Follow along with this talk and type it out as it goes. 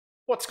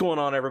What's going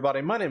on,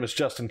 everybody? My name is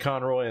Justin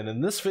Conroy, and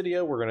in this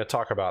video we're going to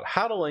talk about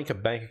how to link a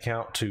bank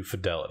account to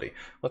Fidelity.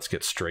 Let's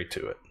get straight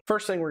to it.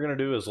 First thing we're going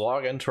to do is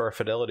log into our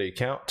Fidelity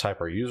account,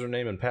 type our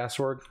username and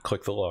password,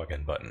 click the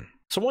login button.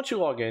 So once you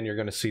log in, you're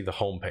going to see the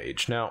home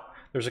page. Now,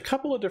 there's a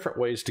couple of different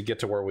ways to get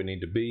to where we need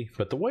to be,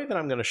 but the way that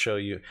I'm going to show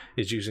you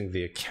is using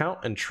the Account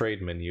and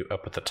Trade menu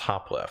up at the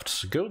top left.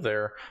 So go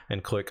there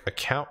and click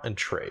Account and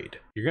Trade.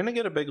 You're going to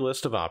get a big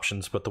list of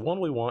options, but the one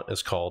we want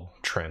is called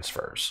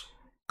Transfers.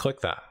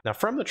 Click that. Now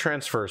from the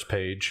Transfers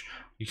page,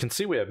 you can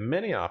see we have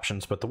many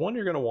options, but the one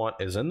you're going to want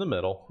is in the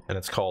middle, and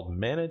it's called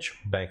Manage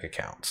Bank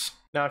Accounts.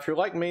 Now, if you're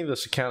like me,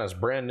 this account is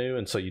brand new,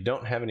 and so you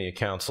don't have any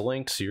accounts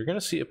linked, so you're going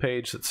to see a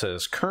page that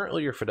says,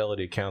 currently your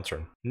Fidelity accounts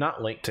are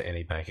not linked to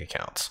any bank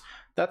accounts.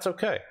 That's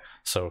okay.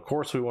 So, of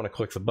course, we want to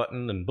click the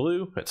button in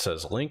blue. It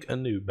says, Link a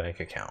new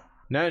bank account.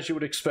 Now, as you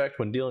would expect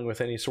when dealing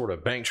with any sort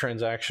of bank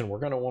transaction, we're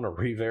going to want to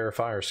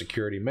re-verify our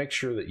security, make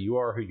sure that you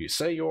are who you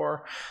say you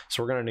are.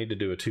 So we're going to need to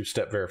do a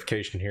two-step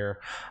verification here.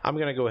 I'm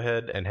going to go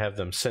ahead and have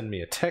them send me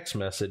a text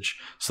message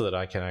so that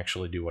I can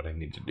actually do what I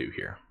need to do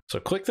here. So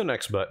click the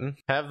next button,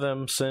 have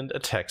them send a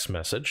text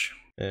message,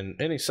 and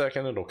any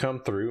second it'll come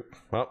through.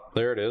 Well,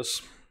 there it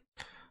is.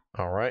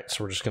 All right,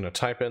 so we're just going to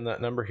type in that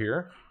number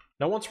here.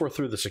 Now, once we're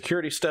through the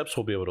security steps,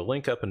 we'll be able to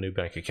link up a new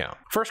bank account.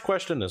 First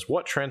question is,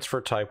 what transfer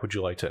type would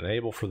you like to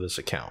enable for this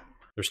account?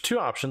 There's two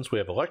options. We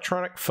have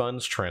electronic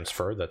funds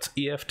transfer, that's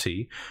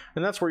EFT,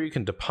 and that's where you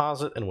can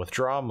deposit and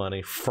withdraw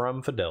money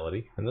from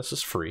Fidelity, and this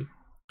is free.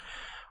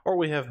 Or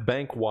we have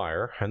bank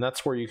wire, and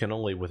that's where you can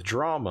only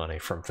withdraw money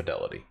from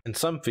Fidelity, and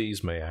some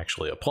fees may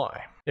actually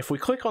apply. If we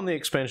click on the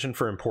expansion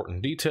for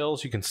important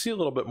details, you can see a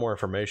little bit more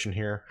information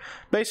here.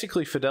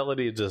 Basically,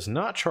 Fidelity does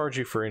not charge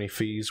you for any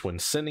fees when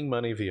sending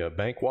money via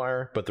bank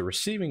wire, but the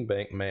receiving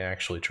bank may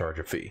actually charge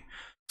a fee.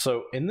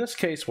 So in this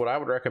case, what I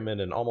would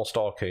recommend in almost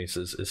all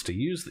cases is to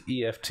use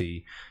the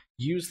EFT,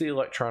 use the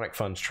electronic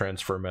funds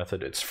transfer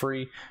method. It's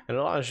free, and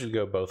it allows you to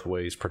go both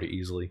ways pretty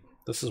easily.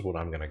 This is what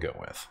I'm going to go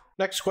with.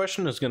 Next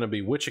question is going to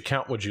be, which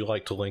account would you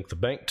like to link the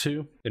bank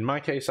to? In my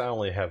case, I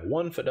only have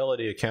one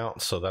Fidelity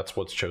account, so that's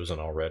what's chosen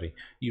already.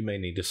 You may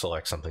need to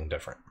select something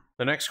different.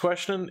 The next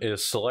question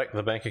is select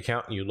the bank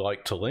account you'd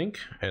like to link,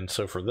 and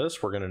so for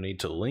this we're going to need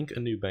to link a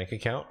new bank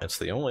account. It's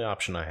the only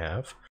option I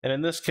have, and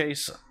in this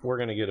case we're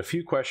going to get a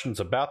few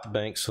questions about the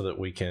bank so that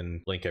we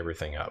can link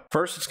everything up.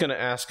 First, it's going to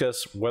ask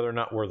us whether or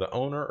not we're the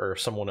owner or if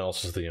someone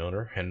else is the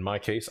owner. In my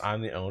case,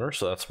 I'm the owner,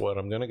 so that's what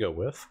I'm going to go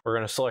with. We're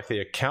going to select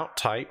the account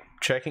type,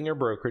 checking or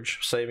brokerage,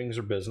 savings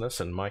or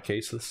business. In my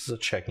case, this is a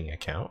checking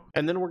account.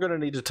 And then we're going to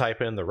need to type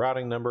in the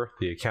routing number,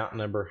 the account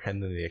number,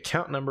 and then the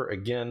account number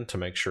again to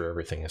make sure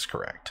everything is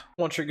correct.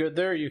 Once you're good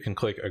there, you can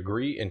click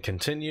agree and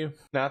continue.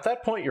 Now at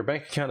that point, your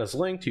bank account is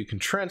linked. You can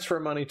transfer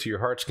money to your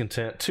heart's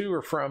content to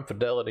or from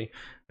Fidelity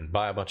and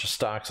buy a bunch of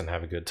stocks and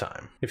have a good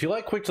time. If you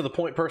like quick to the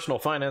point personal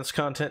finance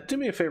content, do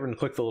me a favor and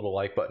click the little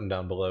like button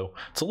down below.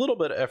 It's a little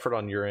bit of effort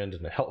on your end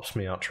and it helps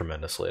me out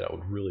tremendously. I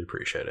would really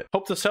appreciate it.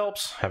 Hope this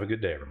helps. Have a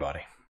good day,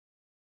 everybody.